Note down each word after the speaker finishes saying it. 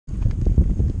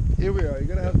Here we are. You're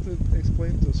gonna have to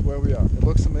explain to us where we are. It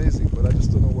looks amazing, but I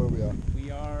just don't know where we are. We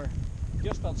are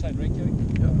just outside Reykjavik,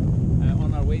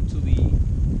 on our way to the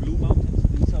Blue Mountains.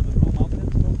 These are the Blue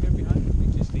Mountains over here behind,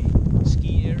 which is the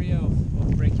ski area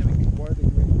of Reykjavik. Why are they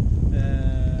green?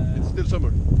 It's still summer.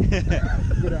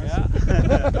 Good answer.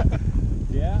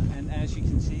 Yeah, and as you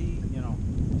can see, you know,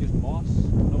 just moss,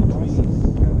 no trees.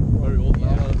 Very old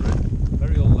lava.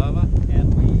 Very old lava,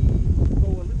 and we go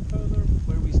a little further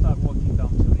where we start walking down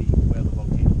to where the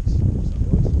volcano is. So,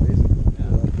 It's amazing.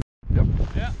 Yep.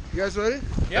 yeah. You guys ready?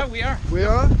 Yeah, we are. We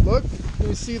are. Look, can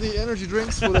you see the energy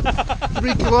drinks for the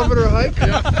 3-kilometer hike?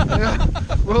 Yeah.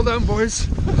 Well done, boys.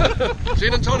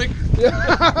 Gin and tonic.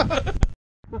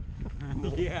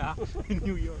 Yeah, in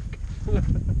New York.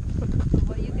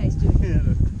 What are you guys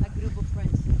doing? A group of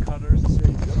friends. Cutters.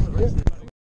 50%.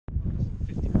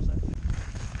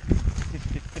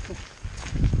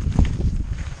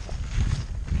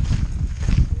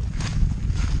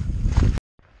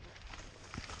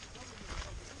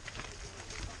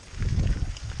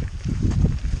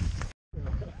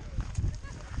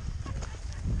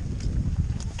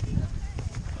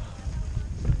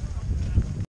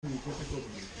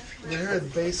 We're here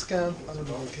at base camp under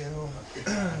the volcano.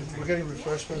 We're getting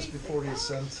refreshments before the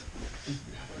ascent.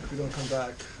 If we don't come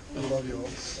back, we love you all.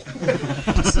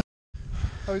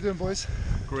 How are you doing, boys?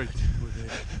 Great.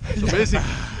 It's amazing.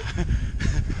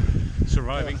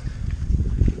 Surviving.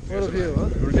 What a view, huh?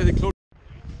 We're getting close.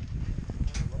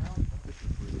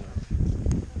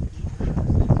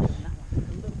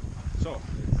 So,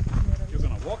 you're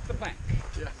gonna walk the plank.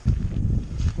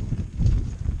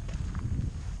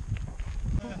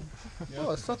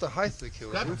 Oh, it's not the height that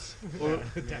kills you.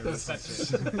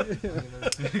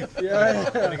 Yeah.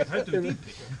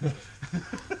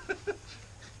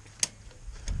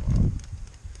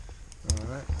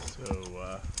 Alright. So,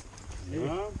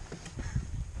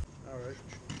 Alright.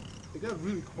 It got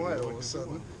really quiet all of a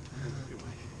sudden.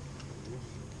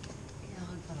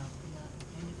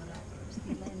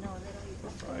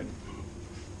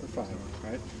 We're fine,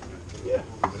 right? yeah.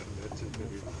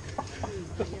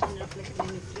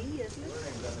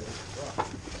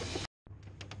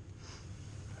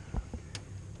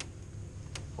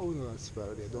 Oh no, that's a bad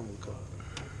idea. Don't look up.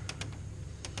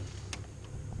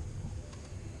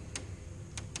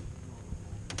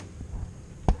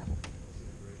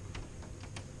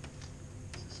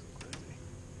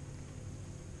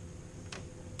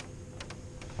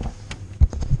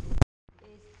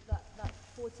 That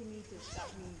 40 meters that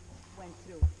we went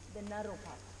through, the narrow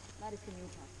part, that is the new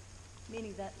part.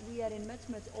 Meaning that we are in much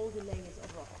older layers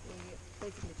of rock. We're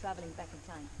basically traveling back in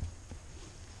time.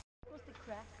 It was the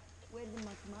crack where the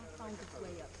magma found its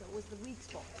way up, so it was the weak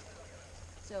spot.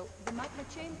 So the magma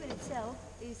chamber itself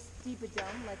is deeper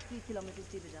down, like 3 kilometers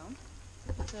deeper down.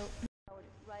 So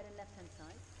right and left hand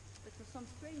side. But for some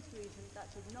strange reason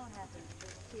that did not happen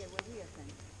here where we are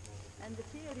standing. And the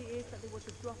theory is that there was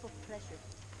a drop of pressure,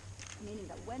 meaning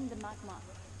that when the magma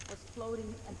was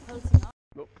floating and pulsing up.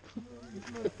 I'm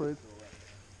not afraid.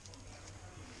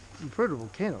 I'm afraid of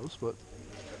volcanoes, but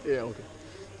Yeah, okay.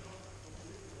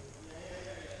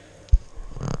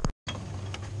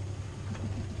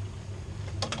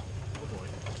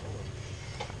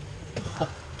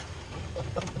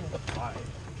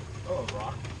 Oh,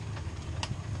 rock.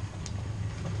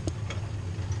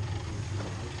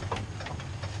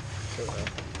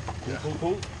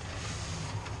 Cool.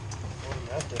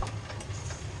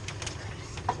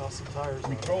 toss some tires.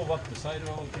 We drove up the side of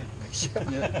the volcano.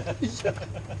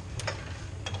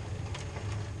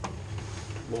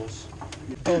 Moss.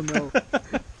 Oh no.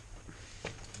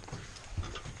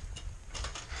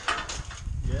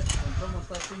 Yeah, when someone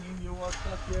starts singing, you watch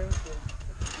that here. So.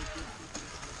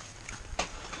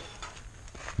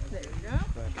 There you go.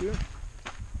 Thank you.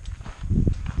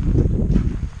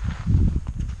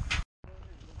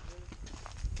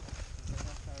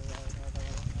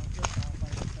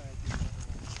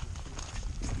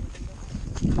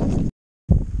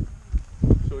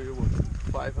 So you're what,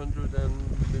 500 and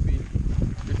maybe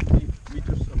 50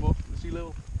 meters above the sea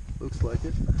level? Looks like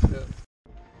it. Yeah.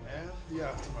 And the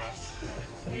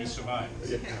aftermath. We survived. We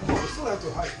still have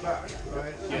to hike back,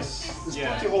 right? Yes. There's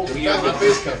Yeah. plenty holes We back are at not,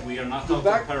 base camp. we are not We're out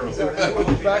back, of peril. exactly.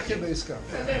 We're back in base camp.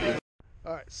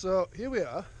 Alright, so here we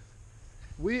are.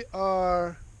 We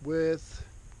are with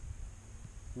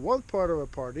one part of our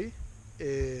party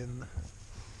in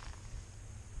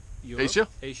Europe? Asia?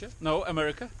 Asia? No,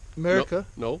 America. America,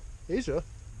 No. Asia,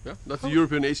 Yeah, that's the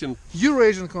European Asian.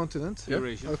 Eurasian continent. Yeah.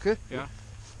 Eurasia. Okay. Yeah.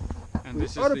 And We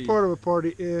this is are the part of a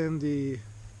party in the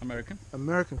American.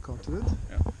 American continent.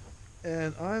 Yeah.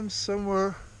 And I'm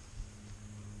somewhere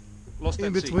Lost in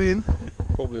at sea. between,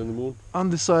 Probably on the moon.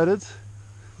 undecided.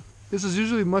 This is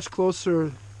usually much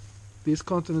closer these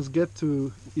continents get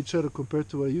to each other compared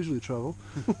to where I usually travel.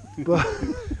 But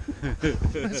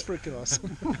that's freaking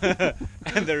awesome.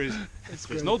 And there's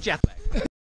no jet lag.